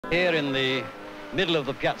Here in the middle of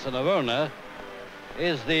the Piazza Navona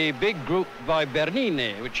is the big group by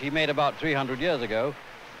Bernini, which he made about 300 years ago.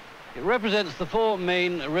 It represents the four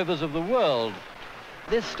main rivers of the world.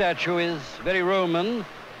 This statue is very Roman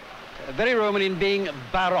in being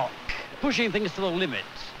baroque, pushing things to the limit,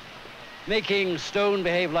 making stone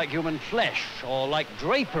behave like human flesh, or like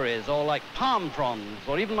draperies, or like palm fronds,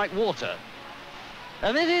 or even like water.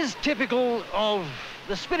 And this is typical of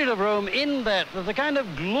the spirit of Rome in that there's a kind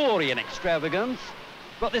of glory and extravagance,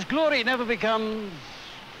 but this glory never becomes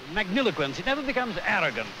magniloquence, it never becomes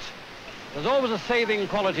arrogant. There's always a saving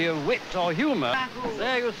quality of wit or humor.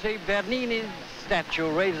 There you see Bernini's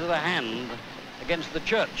statue raises a hand against the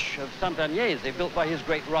church of Sant'Agnese, built by his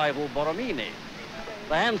great rival Bernini.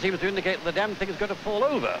 The hand seems to indicate the damn thing is going to fall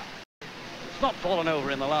over. It's not fallen over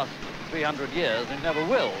in the last 300 years, and it never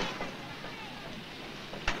will.